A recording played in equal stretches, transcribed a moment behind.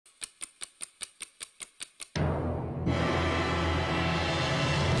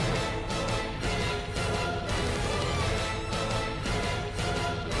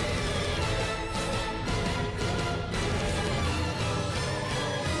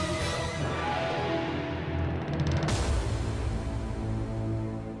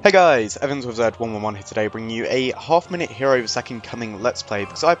Hey guys, Evans with Z111 here today, bringing you a half-minute Hero Second Coming Let's Play,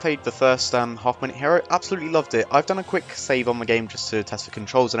 because I played the first half-minute Hero, absolutely loved it. I've done a quick save on the game just to test for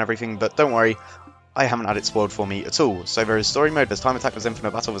controls and everything, but don't worry, I haven't had it spoiled for me at all. So there is story mode, there's time attack, there's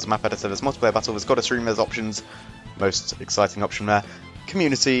infinite battle, there's map editor, there's multiplayer battle, there's goddess room, there's options, most exciting option there,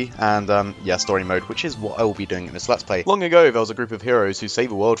 community, and yeah, story mode, which is what I will be doing in this Let's Play. Long ago, there was a group of heroes who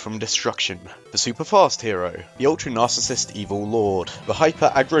saved the world from destruction. The super fast hero, the ultra narcissist evil lord, the hyper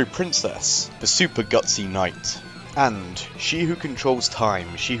aggro princess, the super gutsy knight, and she who controls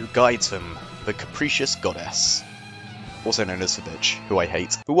time, she who guides them, the capricious goddess, also known as the bitch, who I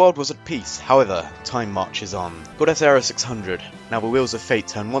hate. The world was at peace, however, time marches on. Goddess Era 600, now the wheels of fate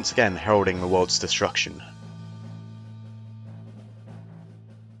turn once again, heralding the world's destruction.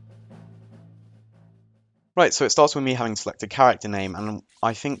 Right, so it starts with me having selected character name, and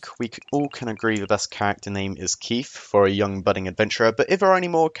I think we all can agree the best character name is Keith for a young budding adventurer, but if there are any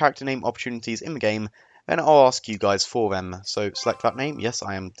more character name opportunities in the game, then I'll ask you guys for them. So select that name, yes,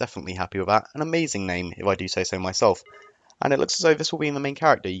 I am definitely happy with that. An amazing name, if I do say so myself. And it looks as though this will be the main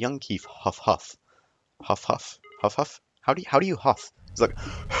character, young Keith Huff Huff. Huff Huff? Huff Huff? How do you huff? It's like,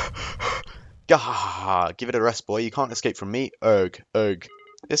 gah, give it a rest, boy, you can't escape from me, erg, erg.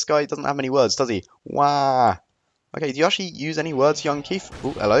 This guy doesn't have many words, does he? Wah! Okay, do you actually use any words, young Keith? Oh,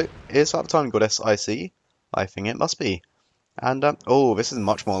 hello. Is that the time goddess I see? I think it must be. And, oh, this is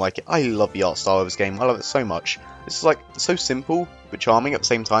much more like it. I love the art style of this game. I love it so much. This is, like, so simple, but charming at the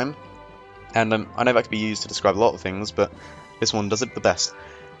same time. And, I know that could be used to describe a lot of things, but this one does it the best.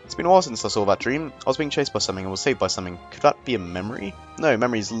 It's been a while since I saw that dream. I was being chased by something and was saved by something. Could that be a memory? No,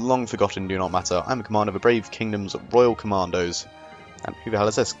 memories long forgotten do not matter. I'm a commander of the brave kingdom's royal commandos. And who the hell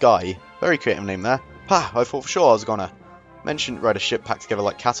is this? Guy. Very creative name there. Ha! I thought for sure I was gonna mention ride a ship packed together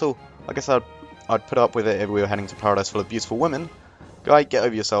like cattle. I guess I'd put up with it if we were heading to paradise full of beautiful women. Guy, get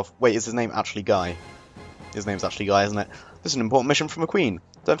over yourself. Wait, is his name actually Guy? His name's actually Guy, isn't it? This is an important mission from the Queen.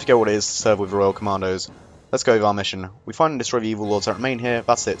 Don't forget what it is to serve with the Royal Commandos. Let's go with our mission. We find and destroy the evil lords that remain here.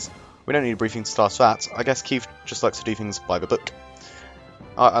 That's it. We don't need a briefing to start that. I guess Keith just likes to do things by the book.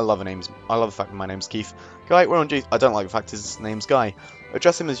 I love the names. I love the fact that my name's Keith. Guy, we're on duty. I don't like the fact his name's Guy.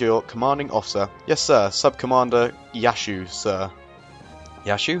 Address him as your commanding officer. Yes, sir. Sub-Commander Yashu, sir.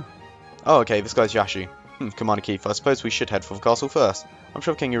 Yashu? Oh, okay. This guy's Yashu. Commander Keith, I suppose we should head for the castle first. I'm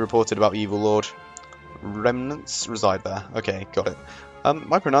sure the king you reported about the evil lord remnants reside there. Okay, got it.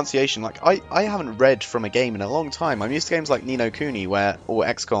 My pronunciation, like, I haven't read from a game in a long time. I'm used to games like Ni no Kuni or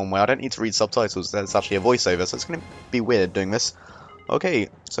XCOM where I don't need to read subtitles. There's actually a voiceover, so it's going to be weird doing this. Okay,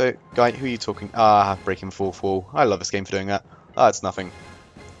 so, Guy, who are you talking? Ah, breaking the fourth wall. I love this game for doing that. Ah, it's nothing.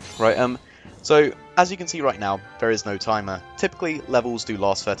 Right, so, as you can see right now, there is no timer. Typically, levels do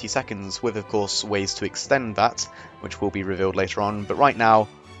last 30 seconds, with, of course, ways to extend that, which will be revealed later on, but right now,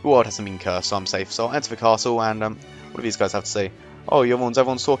 the world hasn't been cursed, so I'm safe. So I'll enter the castle, and, what do these guys have to say? Oh, you're the ones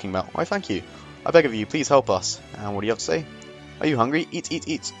everyone's talking about. Why, thank you. I beg of you, please help us. And what do you have to say? Are you hungry? Eat, eat,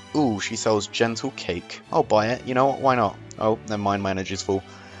 eat. Ooh, she sells gentle cake. I'll buy it. You know what? Why not? Oh, never mind, my energy's full.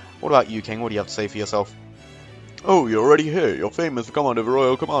 What about you, King? What do you have to say for yourself? Oh, you're already here. Your fame as the commander of the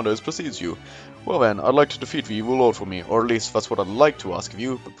Royal Commandos precedes you. Well then, I'd like to defeat the evil lord for me, or at least that's what I'd like to ask of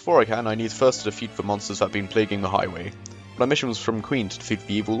you, but before I can, I need first to defeat the monsters that have been plaguing the highway. My mission was from Queen to defeat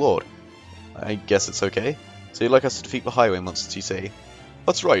the evil lord. I guess it's okay. So you'd like us to defeat the highway monsters, you say?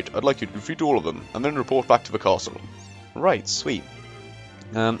 That's right, I'd like you to defeat all of them, and then report back to the castle. Right, sweet.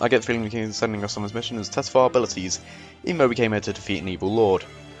 I get the feeling the king is sending us on this mission as test for our abilities, even though we came here to defeat an evil lord.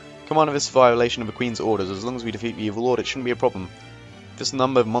 Commander, this is a violation of the Queen's orders. As long as we defeat the evil lord, it shouldn't be a problem. This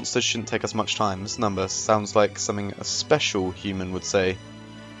number of monsters shouldn't take us much time. This number sounds like something a special human would say.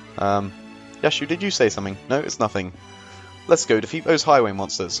 Yashu, did you say something? No, it's nothing. Let's go defeat those highway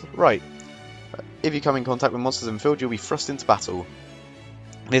monsters. Right. If you come in contact with monsters in the field, you'll be thrust into battle.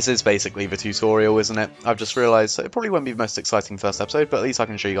 This is basically the tutorial, isn't it? I've just realised, so it probably won't be the most exciting first episode, but at least I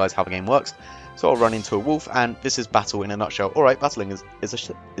can show you guys how the game works. So I'll run into a wolf, and this is battle in a nutshell. Alright, battling is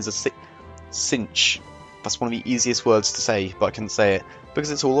a cinch. That's one of the easiest words to say, but I couldn't say it,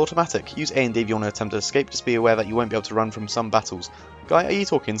 because it's all automatic. Use A and D if you want to attempt to escape, just be aware that you won't be able to run from some battles. Guy, are you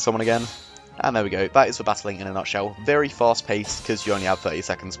talking to someone again? And there we go, that is the battling in a nutshell. Very fast paced, because you only have 30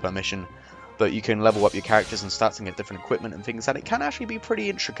 seconds per mission. But you can level up your characters and stats and get different equipment and things, and it can actually be pretty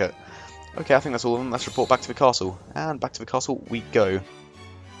intricate. Okay, I think that's all of them. Let's report back to the castle. And back to the castle we go.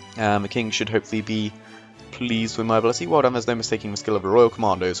 The king should hopefully be pleased with my ability. Well done, there's no mistaking the skill of the Royal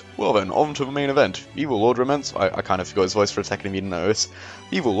Commandos. Well then, on to the main event. Evil Lord remnants... I kind of forgot his voice for a second if you didn't notice.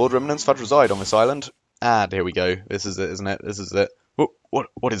 Evil Lord remnants that reside on this island. And here we go. This is it, isn't it? This is it.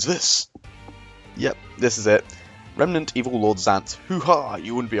 What is this? Yep, this is it. Remnant Evil Lord Zant. Hoo-ha!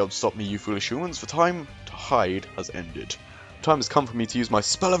 You wouldn't be able to stop me, you foolish humans. The time to hide has ended. The time has come for me to use my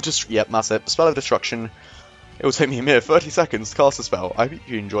Spell of Destruction. Yep, that's it. Spell of Destruction. It will take me a mere 30 seconds to cast a spell. I hope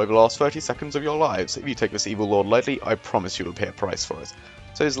you enjoy the last 30 seconds of your lives. If you take this Evil Lord lightly, I promise you will pay a price for it.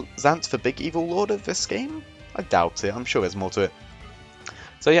 So is Zant the big Evil Lord of this game? I doubt it. I'm sure there's more to it.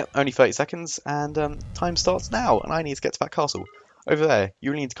 So yeah, only 30 seconds, and time starts now, and I need to get to that castle. Over there, you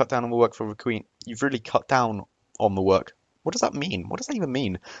really need to cut down on the work for the Queen. You've really cut down on the work. What does that mean? What does that even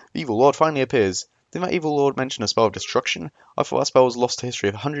mean? The Evil Lord finally appears. Didn't that Evil Lord mention a spell of destruction? I thought that spell was lost to history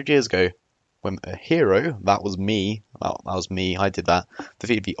of 100 years ago. When a hero, that was me, I did that,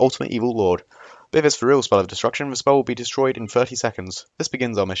 defeated the ultimate Evil Lord. But if it's for real spell of destruction, the spell will be destroyed in 30 seconds. This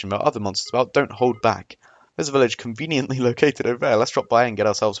begins our mission, but other monsters about don't hold back. There's a village conveniently located over there. Let's drop by and get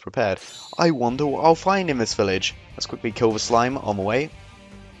ourselves prepared. I wonder what I'll find in this village. Let's quickly kill the slime on the way.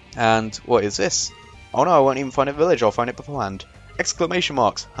 And what is this? Oh no, I won't even find a village. I'll find it beforehand. Exclamation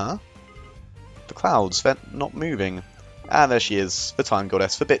marks. Huh? The clouds, they're not moving. And there she is, the time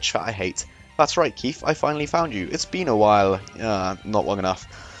goddess, the bitch that I hate. That's right, Keith, I finally found you. It's been a while. Not long enough.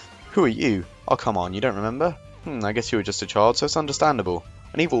 Who are you? Oh, come on, you don't remember? I guess you were just a child, so it's understandable.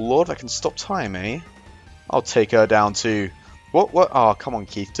 An evil lord that can stop time, eh? I'll take her down too. What? Oh, come on,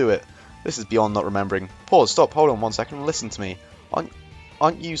 Keith, do it. This is beyond not remembering. Pause, stop, hold on 1 second and listen to me.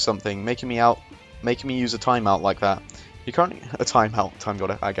 Aren't you something, making me use a timeout like that? You currently... A timeout, time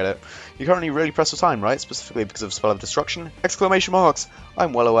got it, I get it. You currently really press for time, right? Specifically because of Spell of Destruction? Exclamation marks!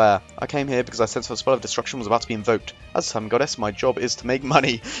 I'm well aware. I came here because I sensed the Spell of Destruction was about to be invoked. As a time goddess, my job is to make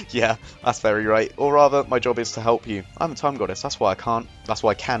money. Yeah, that's very right. Or rather, my job is to help you. I'm a time goddess, that's why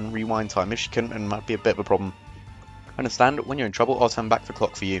I can rewind time. If she couldn't, it might be a bit of a problem. Understand? When you're in trouble, I'll turn back the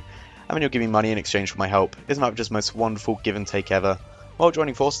clock for you. And then you'll give me money in exchange for my help. Isn't that just the most wonderful give and take ever? While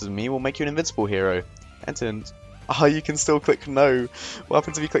joining forces with me will make you an invincible hero. Enter. Oh, you can still click no. What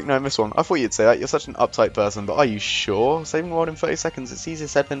happens if you click no in this one? I thought you'd say that. You're such an uptight person, but are you sure? Saving the world in 30 seconds, it's easier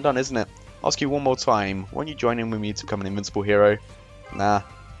said than done, isn't it? I'll ask you one more time. Won't you join in with me to become an invincible hero? Nah.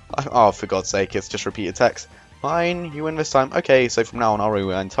 Oh, for God's sake, it's just repeated text. Fine, you win this time. Okay, so from now on, I'll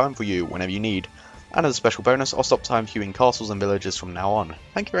rewind time for you whenever you need. And as a special bonus, I'll stop time for you in castles and villages from now on.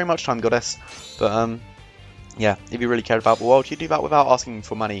 Thank you very much, Time Goddess. But, yeah, if you really cared about the world, you'd do that without asking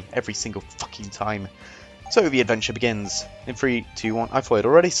for money every single fucking time. So the adventure begins. In 3, 2, 1. I thought it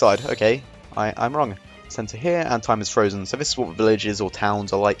already started. Okay, I'm wrong. Center here, and time is frozen. So this is what villages or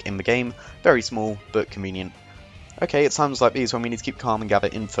towns are like in the game. Very small, but convenient. Okay, it's times like these when we need to keep calm and gather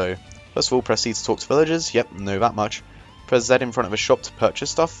info. First of all, press C to talk to villagers. Yep, know that much. Press Z in front of a shop to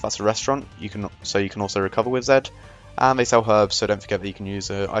purchase stuff. That's a restaurant. You can also recover with Z. And they sell herbs, so don't forget that you can use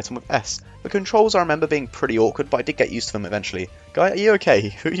an item with S. The controls I remember being pretty awkward, but I did get used to them eventually. Guy, are you okay?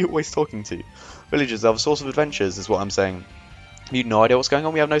 Who are you always talking to? Villages are the source of adventures, is what I'm saying. You've no idea what's going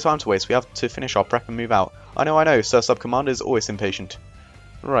on, we have no time to waste. We have to finish our prep and move out. I know, Sir Sub-Commander is always impatient.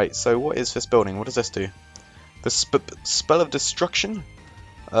 Right, so what is this building? What does this do? The Spell of Destruction?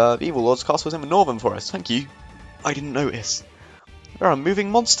 The Evil Lord's castle is in the Northern Forest, thank you. I didn't notice. There are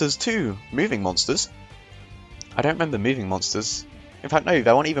moving monsters too. Moving monsters? I don't remember moving monsters. In fact, no,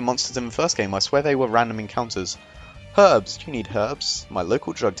 there weren't even monsters in the first game. I swear they were random encounters. Herbs. Do you need herbs? My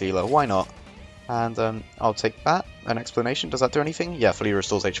local drug dealer. Why not? And I'll take that. An explanation. Does that do anything? Yeah, fully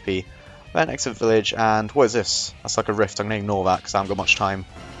restores HP. Then exit village. And what is this? That's like a rift. I'm going to ignore that because I haven't got much time.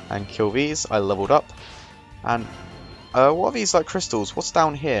 And kill these. I leveled up. And what are these like crystals? What's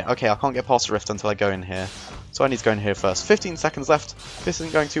down here? Okay, I can't get past the rift until I go in here. So I need to go in here first. 15 seconds left. This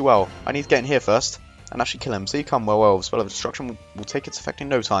isn't going too well. I need to get in here first. And actually kill him. So you come well. The Spell of Destruction will take its effect in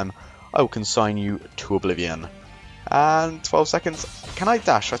no time. I will consign you to oblivion. And 12 seconds. Can I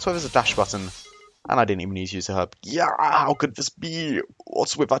dash? I swear there's a dash button. And I didn't even need to use a herb. Yeah, how could this be?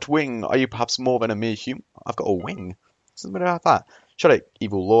 What's with that wing? Are you perhaps more than a mere human? I've got a wing. Something about that. Shut it,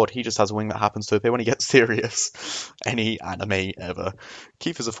 Evil Lord. He just has a wing that happens to appear when he gets serious. Any anime ever.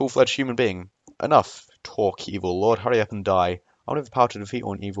 Keith is a full-fledged human being. Enough talk, Evil Lord. Hurry up and die. I wonder if the power to defeat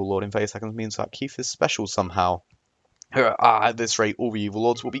one Evil Lord in 30 seconds means that Keith is special somehow. At this rate, all the Evil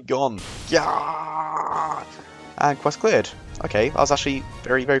Lords will be gone. Yeah! And quest cleared. Okay, that was actually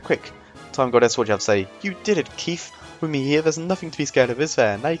very, very quick. Time Goddess, what do you have to say? You did it, Keith. With me here, there's nothing to be scared of, is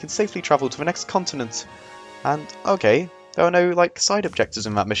there? Now you can safely travel to the next continent. And, okay, there are no, like, side objectives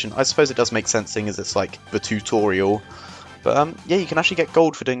in that mission. I suppose it does make sense, seeing as it's, like, the tutorial. But, yeah, you can actually get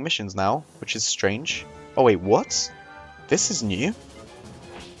gold for doing missions now, which is strange. Oh, wait, what? This is new.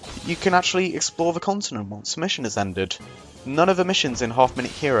 You can actually explore the continent once the mission has ended. None of the missions in Half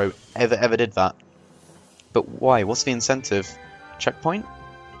Minute Hero ever did that. But why? What's the incentive? Checkpoint?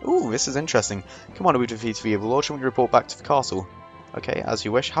 Ooh, this is interesting. Commander, we defeated the evil lord. Shall we report back to the castle? Okay, as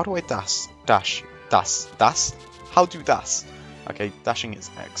you wish. How do I dash? Dash? How do dash? Okay, dashing is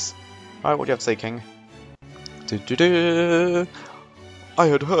X. Alright, what do you have to say, King? I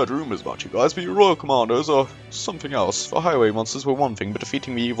had heard rumours about you guys, but your royal commanders are something else. The highway monsters were one thing, but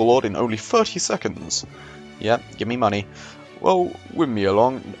defeating the evil lord in only 30 seconds. Yeah, give me money. Well, with me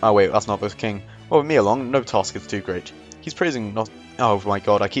along... Oh wait, that's not the king. Well, with me along, no task is too great. He's praising not... Oh my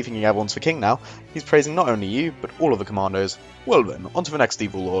god, I keep thinking everyone's the king now. He's praising not only you, but all of the commandos. Well then, on to the next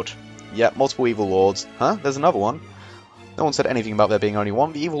evil lord. Yeah, multiple evil lords. Huh? There's another one. No one said anything about there being only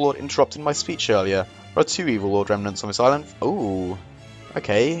one. The evil lord interrupted my speech earlier. There are 2 evil lord remnants on this island. Ooh.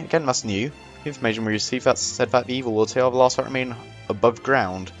 Okay, again that's new. The information we received that said that the evil lords here are the last that remain above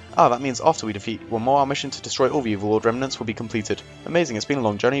ground. Ah, that means after we defeat one more, our mission to destroy all the evil lord remnants will be completed. Amazing, it's been a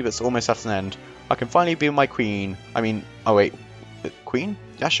long journey, but it's almost at an end. I can finally be with my queen. I mean, oh wait, queen?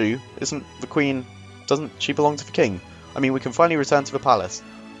 Yashu? Isn't the queen... doesn't she belong to the king? I mean, we can finally return to the palace.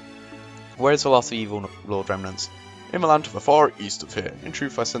 Where is the last of the evil lord remnants? In the land to the far east of here. In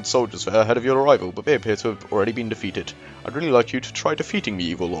truth, I sent soldiers there ahead of your arrival, but they appear to have already been defeated. I'd really like you to try defeating the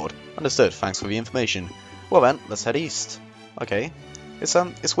evil lord. Understood, thanks for the information. Well then, let's head east. Okay.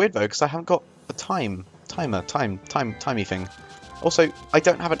 It's weird though, because I haven't got a timey thing. Also, I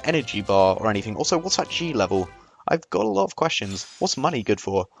don't have an energy bar or anything. Also, what's that G level? I've got a lot of questions. What's money good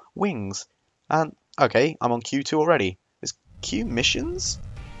for? Wings. And, okay, I'm on Q2 already. Is Q missions?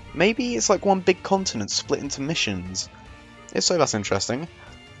 Maybe it's like one big continent split into missions. If so, that's interesting.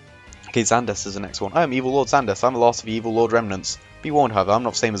 Okay, Xandes is the next one. I am Evil Lord Xandes. I'm the last of the Evil Lord remnants. Be warned, however, I'm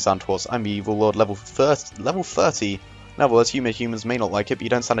not the same as Xant was. I'm the Evil Lord level 30. In other words, you humans may not like it, but you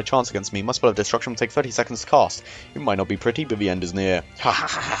don't stand a chance against me. My spell of destruction will take 30 seconds to cast. It might not be pretty, but the end is near.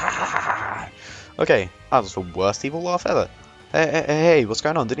 Okay, that was the worst evil laugh ever. Hey, what's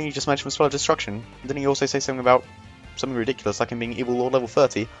going on? Didn't you just mention the spell of destruction? Didn't you also say something about something ridiculous like him being Evil Lord level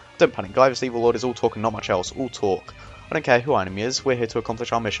 30? Don't panic, guy. This Evil Lord is all talk and not much else. All talk. I don't care who our enemy is. We're here to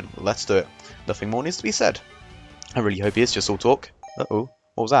accomplish our mission. Let's do it. Nothing more needs to be said. I really hope he is just all talk. Uh-oh.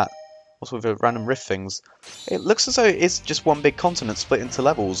 What was that? What's with the random rift things? It looks as though it's just one big continent split into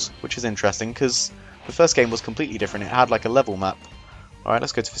levels, which is interesting, because the first game was completely different. It had like a level map. Alright,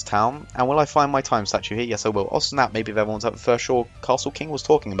 let's go to this town. And will I find my time statue here? Yes, I will. Oh snap, maybe they're the ones that the first Shore Castle King was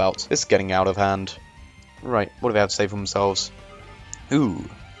talking about. This is getting out of hand. Right, what do they have to say for themselves? Ooh.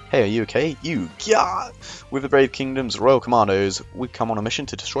 Hey, are you okay? You, yeah! With the Brave Kingdom's Royal Commandos, we've come on a mission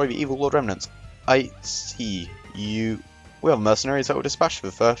to destroy the Evil Lord Remnants. I see you. We have mercenaries that were dispatched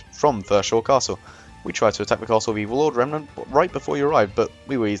from First Shore Castle. We tried to attack the castle of Evil Lord Remnant right before you arrived, but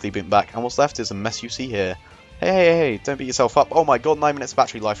we were easily beaten back, and what's left is the mess you see here. Hey, don't beat yourself up. Oh my god, 9 minutes of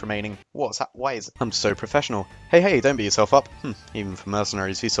battery life remaining. What's that? Why is it? I'm so professional. Hey, don't beat yourself up. Even for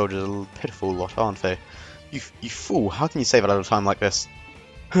mercenaries, these soldiers are a pitiful lot, aren't they? You fool, how can you say that at a time like this?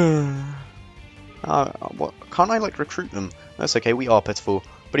 What? Can't I, like, recruit them? That's okay, we are pitiful.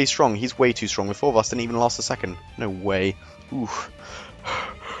 But he's strong, he's way too strong. The 4 of us didn't even last a second. No way. Oof.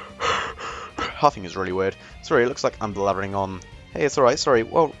 Huffing is really weird. Sorry, it looks like I'm blathering on. Hey, it's alright, sorry.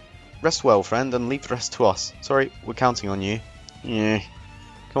 Well, rest well, friend, and leave the rest to us. Sorry, we're counting on you. Yeah.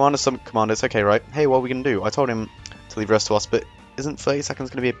 Commander, it's okay, right? Hey, what are we gonna do? I told him to leave the rest to us, but isn't 30 seconds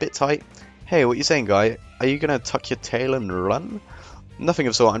gonna be a bit tight? Hey, what you saying, guy? Are you gonna tuck your tail and run? Nothing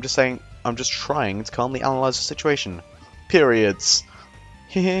of sort, I'm just trying to calmly analyze the situation. Periods.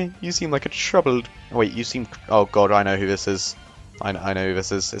 You seem like a troubled... Oh, wait, you seem... Oh god, I know who this is. I know who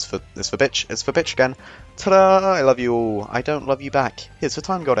this is. It's for bitch. It's for bitch again. Ta-da! I love you all. I don't love you back. Here's the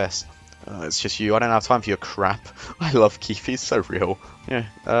time goddess. It's just you. I don't have time for your crap. I love Keith. He's so real.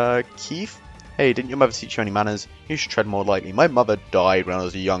 Yeah. Keith? Hey, didn't your mother teach you any manners? You should tread more lightly. My mother died when I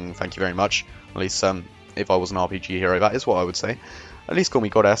was young, thank you very much. At least, if I was an RPG hero, that is what I would say. At least call me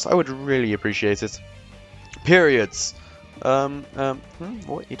goddess. I would really appreciate it. Periods.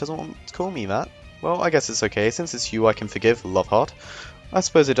 What? He doesn't want to call me that? Well, I guess it's okay. Since it's you, I can forgive, love heart. I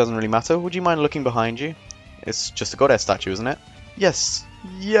suppose it doesn't really matter. Would you mind looking behind you? It's just a goddess statue, isn't it? Yes,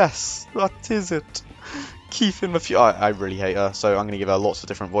 that is it. Keith in the future. I really hate her, so I'm going to give her lots of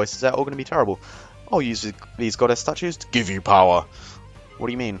different voices. They're all going to be terrible. I'll use these goddess statues to give you power. What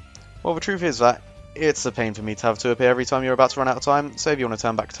do you mean? Well, the truth is that it's a pain for me to have to appear every time you're about to run out of time, so if you want to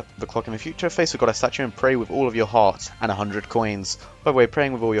turn back the clock in the future, face a goddess statue and pray with all of your heart, and 100 coins. By the way,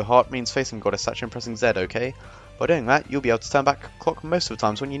 praying with all your heart means facing a goddess statue and pressing Z, okay? By doing that, you'll be able to turn back the clock most of the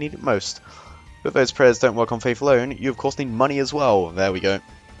times when you need it most. But those prayers don't work on faith alone, you of course need money as well. There we go.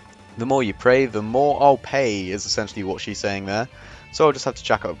 The more you pray, the more I'll pay, is essentially what she's saying there. So I'll just have to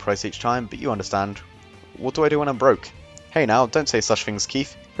jack up the price each time, but you understand. What do I do when I'm broke? Hey now, don't say such things,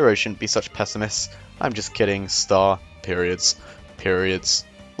 Keith. Heroes shouldn't be such pessimists. I'm just kidding. Star. Periods. Periods.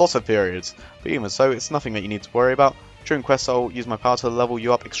 Lots of periods. But even so, it's nothing that you need to worry about. During quests, I'll use my power to level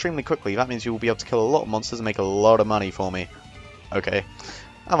you up extremely quickly. That means you will be able to kill a lot of monsters and make a lot of money for me. Okay.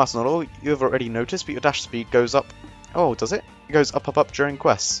 And that's not all. You have already noticed, but your dash speed goes up. Oh, does it? It goes up during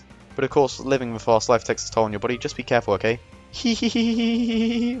quests. But of course, living the fast life takes a toll on your body. Just be careful, okay?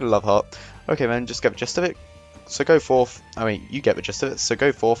 Hee love heart. Okay then, just get the gist of it. So go forth. I mean, you get the gist of it. So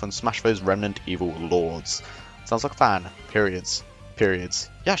go forth and smash those remnant evil lords. Sounds like a fan. Periods. Periods.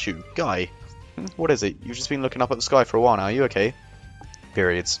 Yashu, guy. What is it? You've just been looking up at the sky for a while now. Are you okay?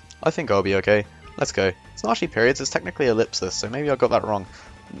 Periods. I think I'll be okay. Let's go. It's not actually periods. It's technically ellipsis. So maybe I got that wrong.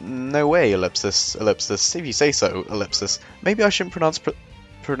 No way, ellipsis. Ellipsis. If you say so, ellipsis. Maybe I shouldn't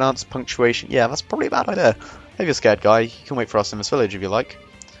pronounce punctuation. Yeah, that's probably a bad idea. If you're scared, guy, you can wait for us in this village if you like.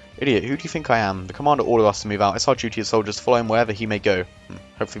 Idiot, who do you think I am? The commander ordered us to move out. It's our duty as soldiers to follow him wherever he may go.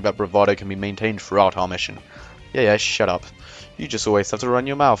 Hopefully that bravado can be maintained throughout our mission. Yeah, shut up. You just always have to run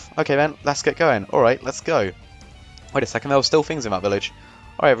your mouth. Okay then, let's get going. Alright, let's go. Wait a second, there were still things in that village.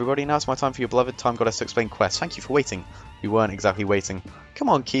 Alright everybody, now it's my time for your beloved time goddess to explain quests. Thank you for waiting. We weren't exactly waiting. Come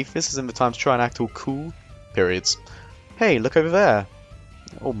on, Keith, this isn't the time to try and act all cool. Periods. Hey, look over there.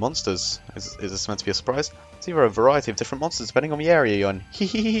 Oh, monsters. Is this meant to be a surprise? It's either a variety of different monsters depending on the area you're in.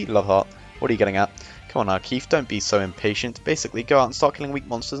 Hehehe, love heart. What are you getting at? Come on now, Keith, don't be so impatient. Basically, go out and start killing weak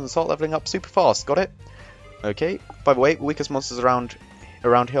monsters and start leveling up super fast. Got it? Okay. By the way, the weakest monsters around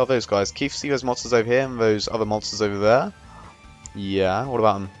here are those guys. Keith, see those monsters over here and those other monsters over there? Yeah, what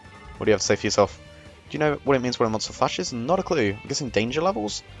about them? What do you have to say for yourself? Do you know what it means when a monster flashes? Not a clue. I'm guessing danger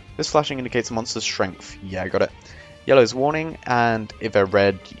levels? This flashing indicates a monster's strength. Yeah, got it. Yellow is warning, and if they're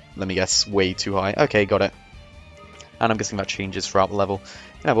red, let me guess, way too high. Okay, got it. And I'm guessing that changes throughout the level.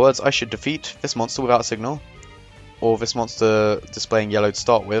 In other words, I should defeat this monster without a signal, or this monster displaying yellow to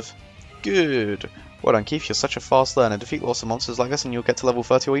start with. Good. Well done, Keith, you're such a fast learner. Defeat lots of monsters like this and you'll get to level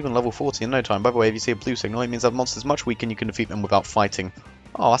 30 or even level 40 in no time. By the way, if you see a blue signal, it means that monster's much weaker and you can defeat them without fighting.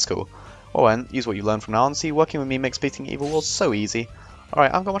 Oh, that's cool. Oh, and use what you learn from now on. See, working with me makes beating evil lords so easy.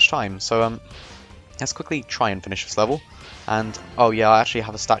 Alright, I haven't got much time, so let's quickly try and finish this level. And, oh yeah, I actually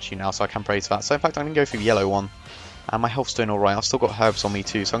have a statue now, so I can pray to that. So in fact, I'm going to go for the yellow one. And my health's doing alright. I've still got herbs on me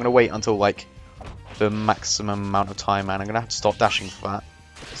too, so I'm going to wait until, like, the maximum amount of time, and I'm going to have to stop dashing for that.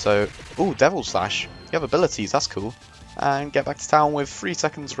 So, ooh, Devil Slash. You have abilities, that's cool. And get back to town with 3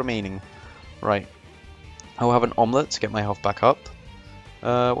 seconds remaining. Right. I'll have an omelette to get my health back up.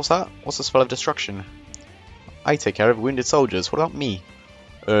 What's that? What's the spell of destruction? I take care of wounded soldiers. What about me?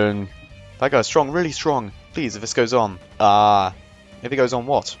 That guy's strong, really strong. Please, if this goes on. If it goes on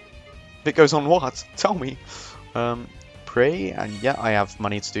what? If it goes on what? Tell me. Pray, and yeah, I have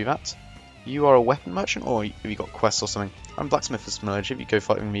money to do that. You are a weapon merchant, or have you got quests or something? I'm blacksmith for village. If you go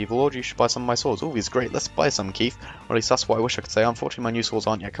fighting the evil lord, you should buy some of my swords. Oh, these are great. Let's buy some, Keith. Or at least that's what I wish I could say. Unfortunately, my new swords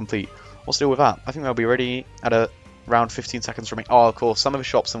aren't yet complete. What's the deal with that? I think they'll be ready at around 15 seconds remaining. Oh, of course, some of the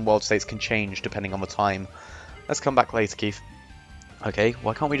shops and world states can change depending on the time. Let's come back later, Keith. Okay,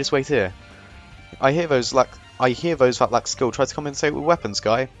 why can't we just wait here? I hear those that lack skill try to compensate with weapons,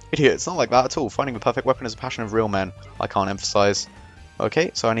 guy. Idiot, it's not like that at all. Finding the perfect weapon is a passion of real men. I can't emphasize.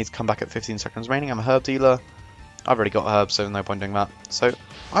 Okay, so I need to come back at 15 seconds remaining. I'm a herb dealer. I've already got herbs, so no point doing that. So,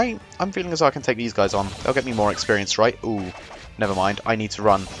 I'm feeling as though I can take these guys on. They'll get me more experience, right? Ooh, never mind. I need to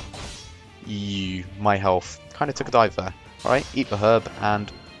run. My health. Kind of took a dive there. Alright, eat the herb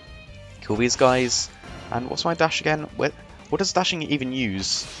and kill these guys. And what's my dash again? What does dashing even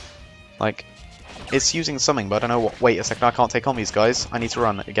use? Like, it's using something, but I don't know what. Wait a second, I can't take on these guys. I need to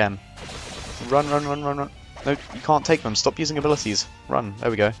run again. Run. No, you can't take them. Stop using abilities. Run. There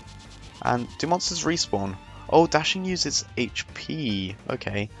we go. And do monsters respawn? Oh, dashing uses HP.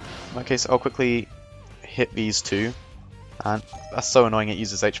 Okay. In that case, I'll quickly hit these two. And that's so annoying it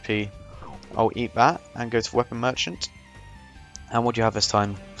uses HP. I'll eat that and go to Weapon Merchant. And what do you have this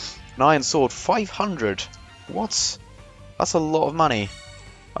time? An iron sword. 500! What? That's a lot of money.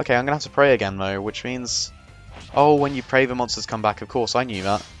 Okay, I'm going to have to pray again though, which means... Oh, when you pray the monsters come back. Of course, I knew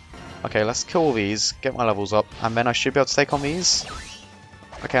that. Okay, let's kill these, get my levels up, and then I should be able to take on these.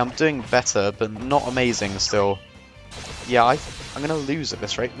 Okay, I'm doing better, but not amazing still. Yeah, I'm going to lose at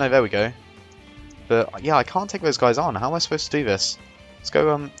this rate. No, there we go. But yeah, I can't take those guys on. How am I supposed to do this? Let's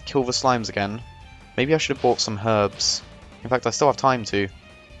go kill the slimes again. Maybe I should have bought some herbs. In fact, I still have time to.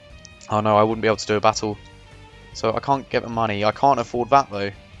 Oh no, I wouldn't be able to do a battle. So I can't get the money. I can't afford that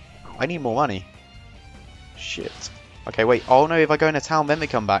though. I need more money. Shit. Okay, wait. Oh no, if I go into town, then they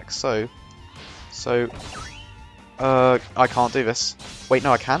come back. So, I can't do this. Wait,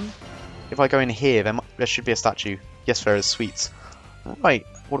 no, I can? If I go in here, there should be a statue. Yes, there is sweets. Right,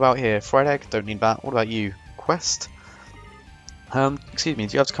 what about here? Fried egg? Don't need that. What about you? Quest? Excuse me,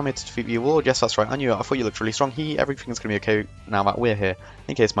 do you have to come here to defeat the evil lord? Yes, that's right. I knew it. I thought you looked really strong. Everything's gonna be okay now that we're here.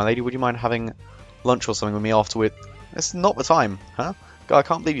 In case, my lady, would you mind having lunch or something with me afterward? It's not the time, huh? God, I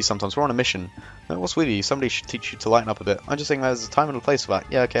can't believe you sometimes. We're on a mission. What's with you? Somebody should teach you to lighten up a bit. I'm just saying there's a time and a place for that.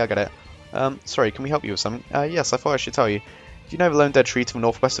 Yeah, okay, I get it. Sorry, can we help you with something? Yes, I thought I should tell you. Do you know the lone dead tree to the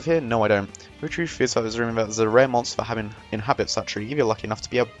northwest of here? No, I don't. The truth is, I was remembering that there's a rare monster that inhabits that tree. If you're lucky enough to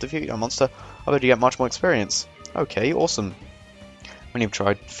be able to defeat a monster, I bet you get much more experience. Okay, awesome. Many have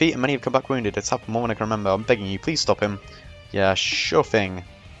tried defeat and many have come back wounded. It's happened more than I can remember. I'm begging you, please stop him. Yeah, sure thing.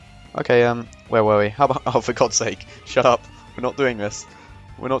 Okay, where were we? How about, oh, for God's sake, shut up. We're not doing this.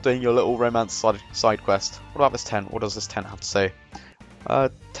 We're not doing your little romance side quest. What about this tent? What does this tent have to say?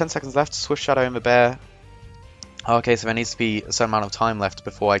 10 seconds left. Swift Shadow and the bear. Oh, okay, so there needs to be a certain amount of time left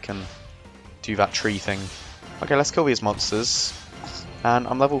before I can do that tree thing. Okay, let's kill these monsters. And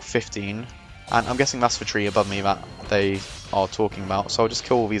I'm level 15. And I'm guessing that's the tree above me that they are talking about. So I'll just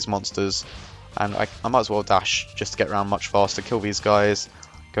kill all these monsters. And I might as well dash just to get around much faster. Kill these guys.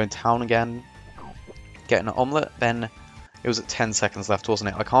 Go in town again. Get an omelette. Then it was at 10 seconds left, wasn't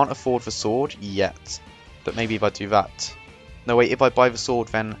it? I can't afford the sword yet. But maybe if I do that. No, wait, if I buy the sword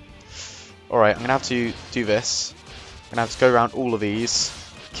then... Alright, I'm going to have to do this. I'm going to have to go around all of these.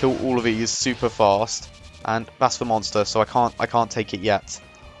 Kill all of these super fast. And that's the monster, so I can't take it yet.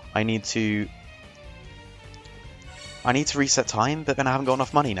 I need to reset time, but then I haven't got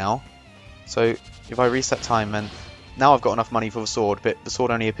enough money now. So if I reset time, then now I've got enough money for the sword, but the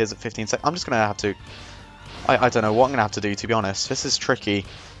sword only appears at 15 seconds. I'm just going to have to... I don't know what I'm going to have to do, to be honest. This is tricky.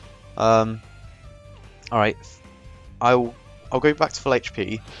 Alright. I'll go back to full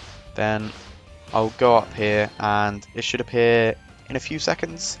HP. Then I'll go up here, and it should appear in a few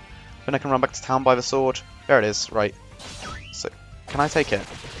seconds. Then I can run back to town by the sword. There it is. Right. So, can I take it?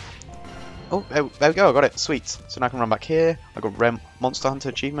 Oh, there we go, I got it, sweet. So now I can run back here, I got Monster Hunter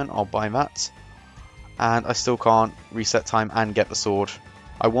achievement, I'll buy that. And I still can't reset time and get the sword.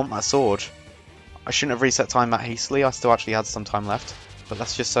 I want that sword. I shouldn't have reset time that hastily, I still actually had some time left. But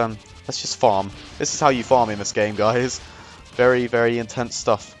let's just farm. This is how you farm in this game, guys. Very, very intense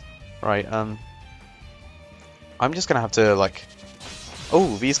stuff. Right, I'm just gonna have to, like...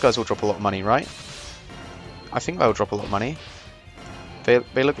 Oh, these guys will drop a lot of money, right? I think they'll drop a lot of money.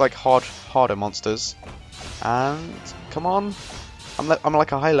 They look like harder monsters. And come on, I'm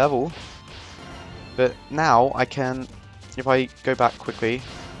like a high level. But now I can, if I go back quickly,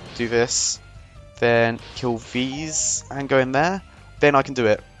 do this, then kill these and go in there. Then I can do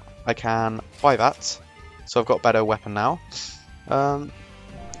it. I can buy that. So I've got a better weapon now.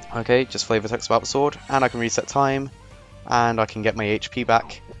 Okay, just flavor text about the sword, and I can reset time, and I can get my HP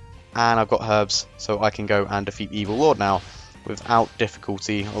back, and I've got herbs, so I can go and defeat the evil lord now. Without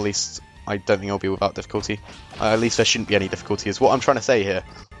difficulty, or at least I don't think it'll be without difficulty. At least there shouldn't be any difficulty is what I'm trying to say here.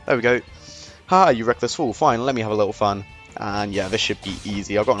 There we go. Ha, you reckless fool. Fine, let me have a little fun. And yeah, this should be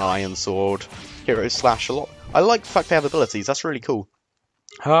easy. I've got an iron sword. Hero slash a lot. I like the fact they have abilities. That's really cool.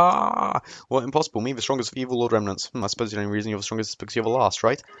 Ha! What, impossible. Me, the strongest of evil lord remnants. I suppose the only reason you're the strongest is because you're the last,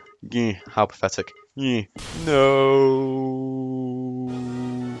 right? Yeah, how pathetic. Yeah. No.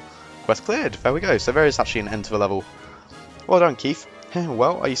 Quest cleared. There we go. So there is actually an end to the level. Well done, Keith.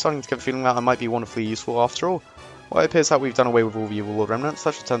 Well, are you starting to get the feeling that I might be wonderfully useful after all? Well, it appears that we've done away with all the evil lord remnants.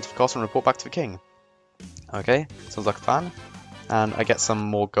 Let's return to the castle and report back to the king. Okay, sounds like a plan. And I get some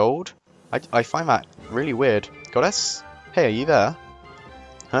more gold. I find that really weird. Goddess? Hey, are you there?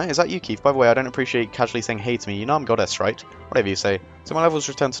 Huh? Is that you, Keith? By the way, I don't appreciate casually saying hey to me. You know I'm Goddess, right? Whatever you say. So my levels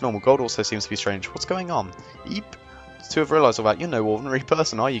return to normal. Gold also seems to be strange. What's going on? Eep. To have realised all that, you're no ordinary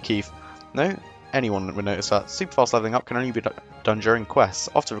person, are you, Keith? No? Anyone would notice that. Super fast leveling up can only be done during quests.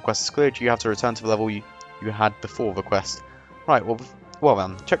 After the quest is cleared, you have to return to the level you had before the quest. Right, well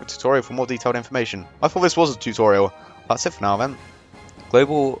then, check the tutorial for more detailed information. I thought this was a tutorial. That's it for now then.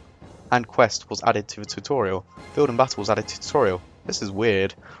 Global and quest was added to the tutorial. Field and battle was added to tutorial. This is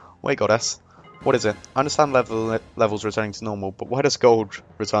weird. Wait, Goddess. What is it? I understand levels returning to normal, but why does gold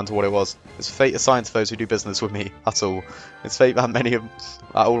return to what it was? It's fate assigned to those who do business with me, that's all. It's fate that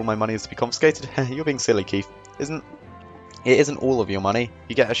all of my money is to be confiscated. You're being silly, Keith. It isn't all of your money.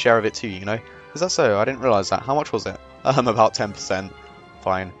 You get a share of it too, you know? Is that so? I didn't realise that. How much was it? About 10%.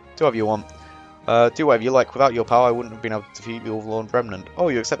 Fine. Do whatever you want. Do whatever you like. Without your power, I wouldn't have been able to defeat the Overlord Remnant. Oh,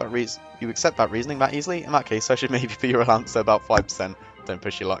 you accept that reasoning that easily? In that case, I should maybe be your allowance to about 5%. Don't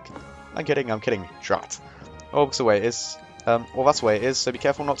push your luck. I'm kidding, Drat. Oh, that's the way it is. Well, that's the way it is, so be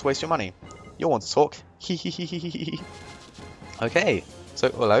careful not to waste your money. You'll want to talk. Okay. So,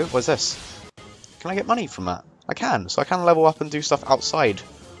 hello, what's this? Can I get money from that? I can. So I can level up and do stuff outside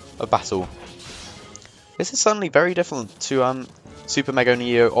of battle. This is certainly very different to Super Mega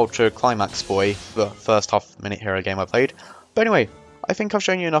Neo Ultra Climax Boy, the first half-minute hero game I played. But anyway, I think I've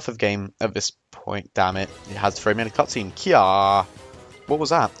shown you enough of game at this point. Damn it, it has a 3-minute cutscene. Kia! What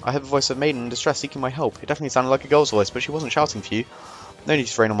was that? I heard the voice of a maiden in distress seeking my help. It definitely sounded like a girl's voice, but she wasn't shouting for you. No need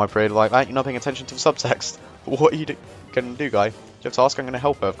to rain on my parade like that. You're not paying attention to the subtext. But what are you going to do, guy? You have to ask. I'm going to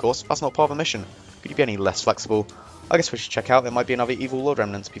help her, of course. That's not part of the mission. Could you be any less flexible? I guess we should check out. There might be another evil Lord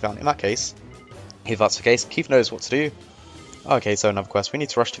Remnant to be found. In that case, if that's the case, Keith knows what to do. Okay, so another quest. We need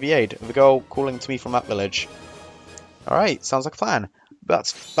to rush to the aid of the girl calling to me from that village. Alright, sounds like a plan.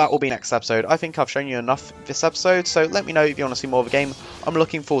 But that will be next episode. I think I've shown you enough this episode, so let me know if you want to see more of the game. I'm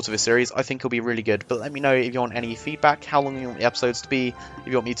looking forward to this series. I think it'll be really good. But let me know if you want any feedback, how long you want the episodes to be. If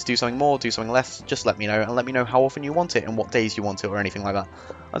you want me to do something more, do something less, just let me know. And let me know how often you want it and what days you want it or anything like that.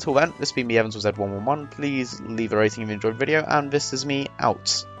 Until then, this has been me, Evans with Z111. Please leave a rating if you enjoyed the video. And this is me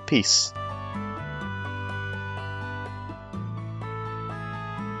out. Peace.